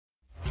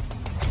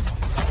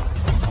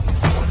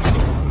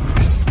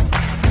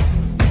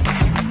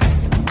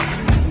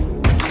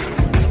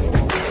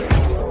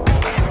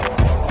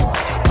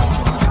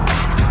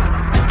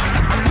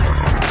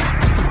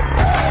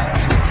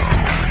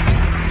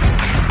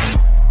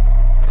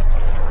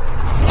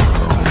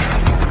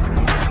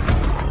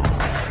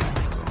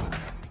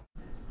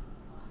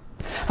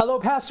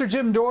Pastor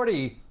Jim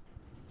Daugherty,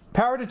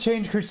 Power to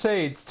Change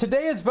Crusades.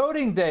 Today is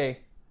voting day.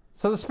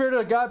 So the Spirit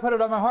of God put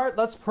it on my heart.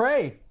 Let's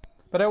pray.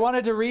 But I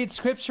wanted to read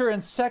scripture in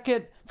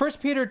 1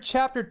 Peter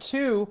chapter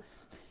 2,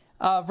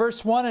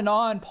 verse 1 and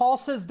on. Paul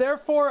says,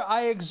 "Therefore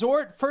I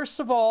exhort,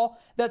 first of all,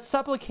 that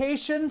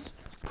supplications,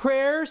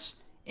 prayers,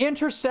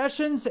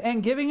 intercessions,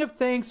 and giving of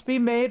thanks be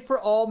made for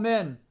all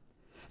men."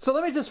 So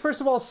let me just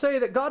first of all say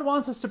that God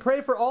wants us to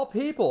pray for all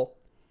people.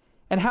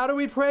 And how do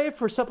we pray?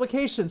 For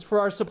supplications, for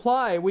our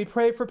supply. We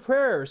pray for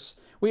prayers.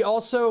 We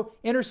also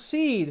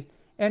intercede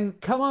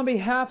and come on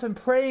behalf and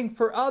praying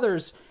for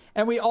others.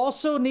 And we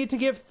also need to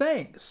give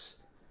thanks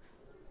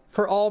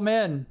for all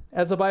men,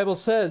 as the Bible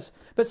says.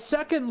 But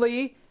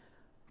secondly,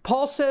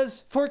 Paul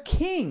says, for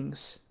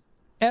kings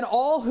and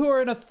all who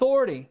are in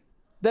authority,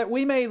 that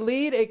we may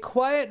lead a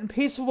quiet and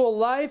peaceable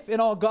life in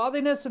all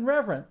godliness and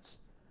reverence.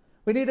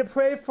 We need to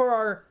pray for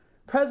our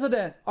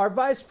president, our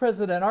vice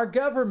president, our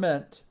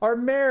government, our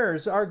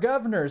mayors, our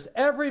governors,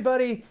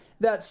 everybody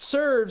that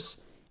serves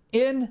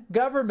in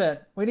government.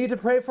 We need to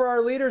pray for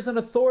our leaders and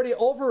authority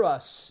over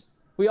us.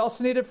 We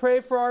also need to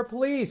pray for our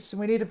police.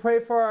 We need to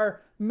pray for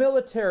our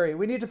military.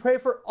 We need to pray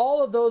for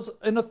all of those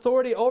in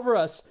authority over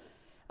us,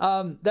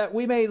 that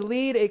we may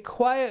lead a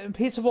quiet and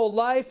peaceable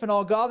life in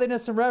all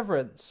godliness and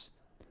reverence.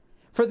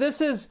 For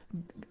this is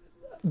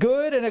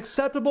good and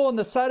acceptable in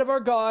the sight of our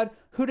God,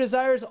 who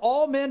desires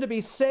all men to be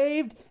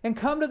saved and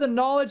come to the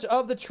knowledge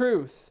of the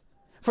truth.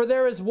 For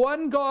there is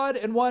one God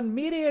and one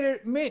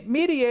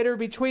mediator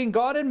between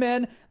God and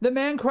men, the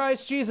man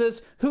Christ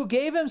Jesus, who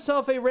gave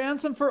himself a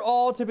ransom for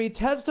all, to be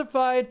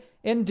testified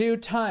in due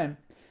time.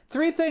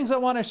 Three things I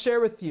want to share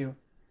with you.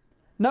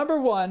 Number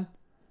one,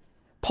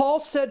 Paul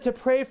said to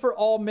pray for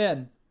all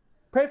men.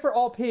 Pray for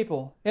all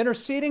people,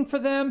 interceding for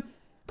them,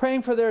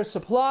 praying for their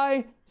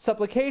supply,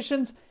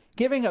 supplications,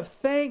 giving of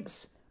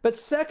thanks. But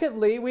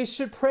secondly, we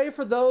should pray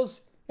for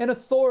those in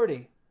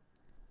authority.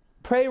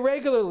 Pray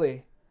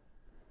regularly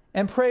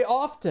and pray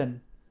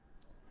often,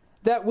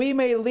 that we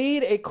may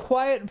lead a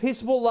quiet and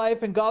peaceable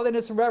life in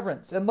godliness and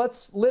reverence. And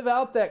let's live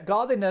out that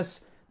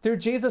godliness through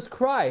Jesus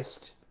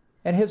Christ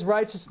and his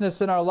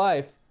righteousness in our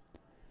life.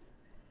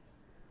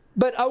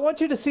 But I want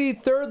you to see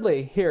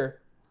thirdly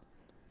here,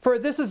 for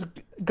this is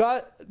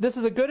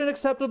a good and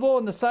acceptable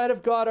in the sight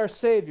of God our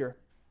Savior,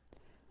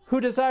 who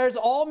desires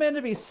all men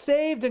to be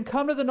saved and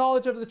come to the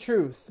knowledge of the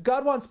truth.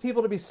 God wants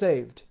people to be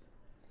saved.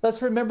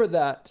 Let's remember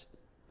that.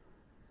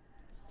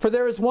 For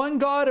there is one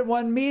God and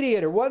one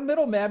mediator, one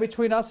middleman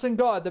between us and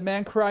God, the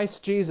man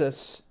Christ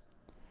Jesus,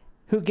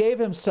 who gave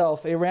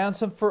himself a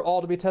ransom for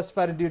all, to be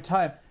testified in due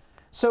time.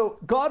 So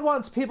God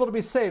wants people to be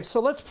saved.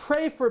 So let's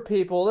pray for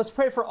people. Let's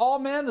pray for all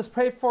men. Let's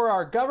pray for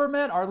our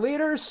government, our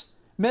leaders,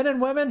 men and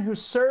women who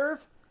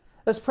serve.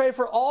 Let's pray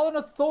for all in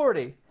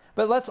authority.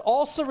 But let's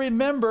also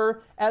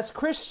remember, as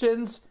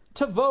Christians,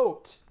 to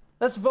vote.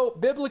 Let's vote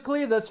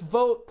biblically. Let's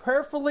vote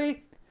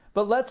prayerfully.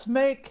 But let's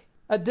make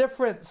a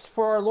difference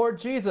for our Lord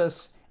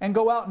Jesus and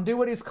go out and do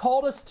what he's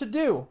called us to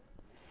do.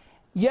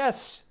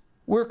 Yes,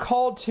 we're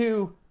called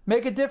to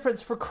make a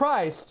difference for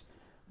Christ,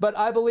 but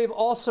I believe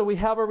also we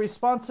have a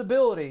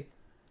responsibility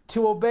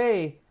to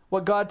obey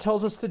what God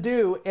tells us to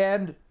do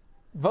and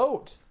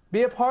vote.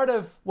 Be a part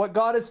of what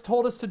God has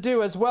told us to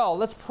do as well.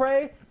 Let's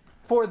pray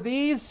for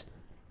these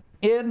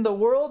in the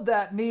world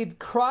that need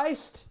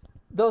Christ,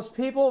 those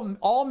people,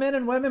 all men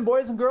and women,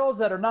 boys and girls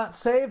that are not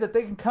saved, that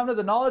they can come to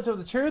the knowledge of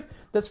the truth.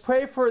 Let's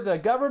pray for the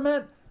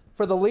government,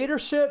 for the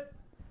leadership,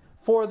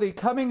 for the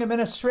coming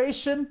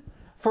administration,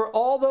 for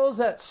all those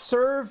that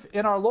serve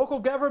in our local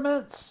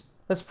governments.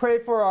 Let's pray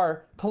for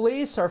our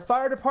police, our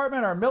fire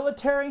department, our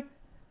military.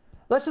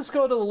 Let's just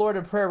go to the Lord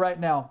in prayer right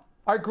now.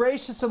 Our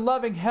gracious and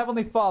loving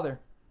Heavenly Father,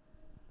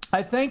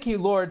 I thank you,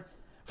 Lord,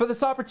 for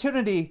this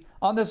opportunity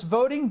on this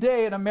voting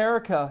day in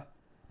America,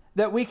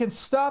 that we can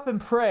stop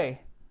and pray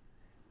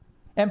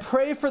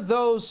for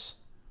those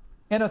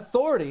in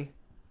authority,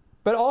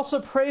 but also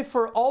pray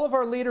for all of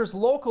our leaders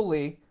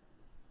locally,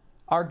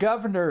 our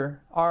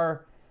governor,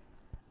 our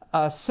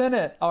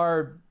Senate,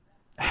 our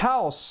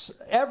House,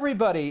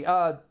 everybody,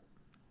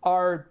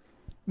 our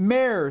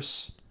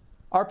mayors,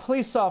 our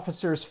police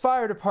officers,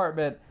 fire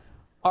department,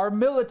 our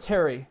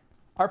military,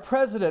 our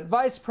president,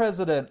 vice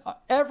president,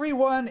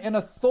 everyone in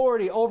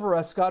authority over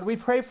us, God. We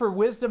pray for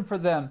wisdom for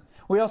them.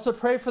 We also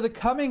pray for the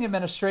coming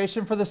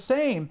administration for the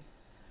same,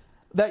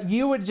 that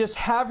you would just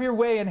have your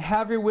way and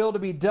have your will to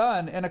be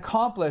done and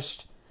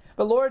accomplished.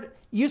 But Lord,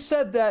 you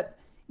said that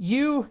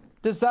you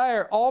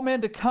desire all men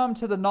to come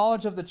to the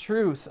knowledge of the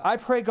truth. I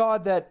pray,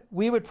 God, that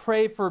we would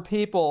pray for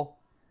people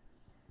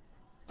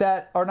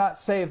that are not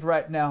saved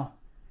right now.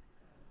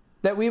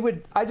 That we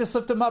would, I just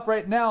lift them up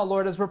right now,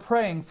 Lord, as we're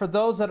praying for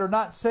those that are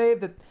not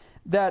saved,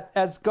 that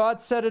as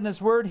God said in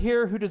his word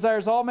here, who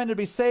desires all men to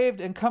be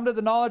saved and come to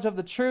the knowledge of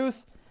the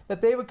truth, that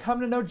they would come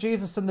to know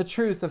Jesus and the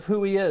truth of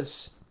who he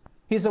is.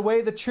 He's the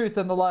way, the truth,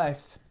 and the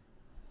life.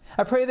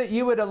 I pray that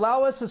you would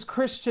allow us as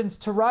Christians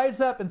to rise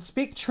up and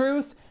speak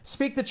truth,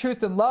 speak the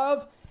truth in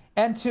love,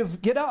 and to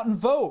get out and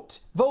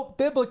vote. Vote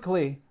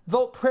biblically,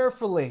 vote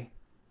prayerfully,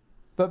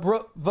 but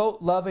vote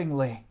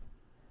lovingly.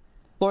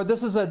 Lord,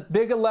 this is a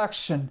big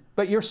election,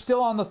 but you're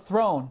still on the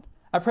throne.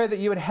 I pray that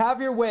you would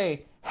have your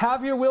way,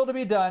 have your will to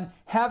be done,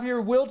 have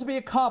your will to be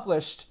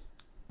accomplished.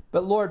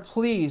 But Lord,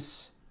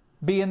 please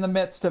be in the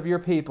midst of your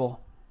people.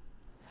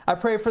 I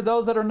pray for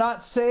those that are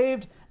not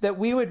saved, that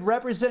we would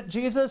represent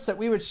Jesus, that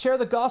we would share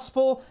the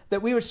gospel,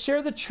 that we would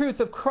share the truth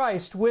of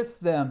Christ with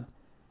them,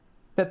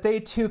 that they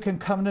too can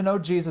come to know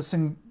Jesus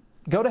and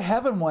go to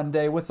heaven one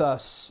day with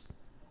us,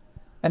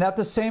 and at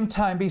the same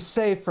time be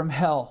saved from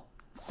hell.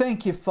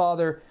 Thank you,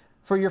 Father,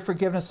 for your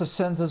forgiveness of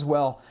sins as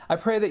well. I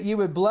pray that you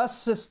would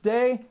bless this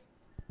day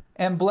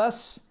and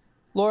bless,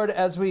 Lord,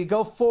 as we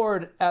go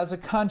forward as a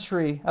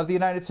country of the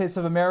United States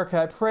of America.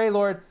 I pray,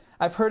 Lord,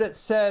 I've heard it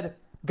said,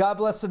 God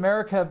bless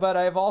America, but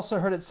I've also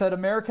heard it said,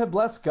 America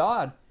bless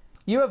God.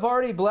 You have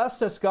already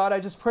blessed us, God. I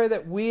just pray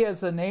that we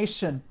as a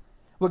nation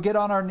would get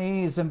on our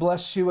knees and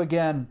bless you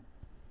again.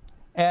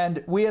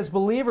 And we as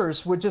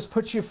believers would just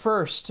put you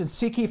first and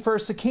seek ye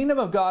first the kingdom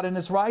of God and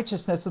his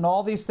righteousness, and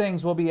all these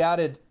things will be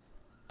added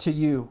to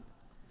you.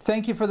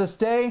 Thank you for this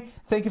day.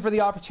 Thank you for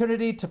the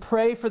opportunity to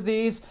pray for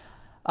these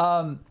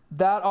that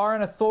are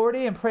in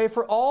authority and pray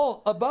for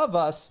all above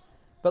us.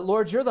 But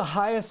Lord, you're the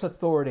highest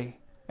authority.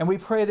 And we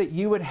pray that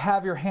you would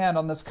have your hand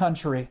on this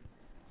country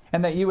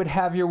and that you would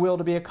have your will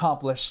to be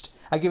accomplished.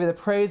 I give you the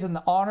praise and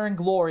the honor and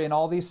glory in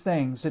all these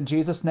things. In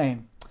Jesus'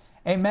 name,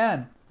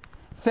 amen.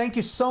 Thank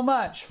you so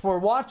much for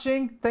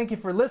watching. Thank you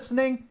for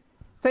listening.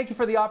 Thank you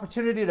for the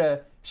opportunity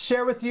to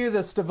share with you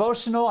this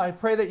devotional. I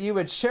pray that you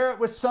would share it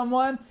with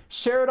someone,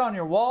 share it on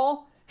your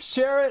wall,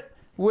 share it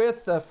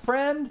with a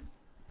friend.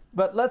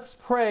 But let's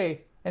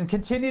pray and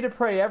continue to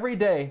pray every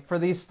day for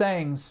these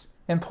things,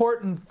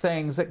 important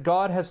things that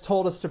God has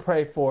told us to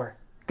pray for.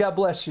 God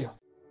bless you.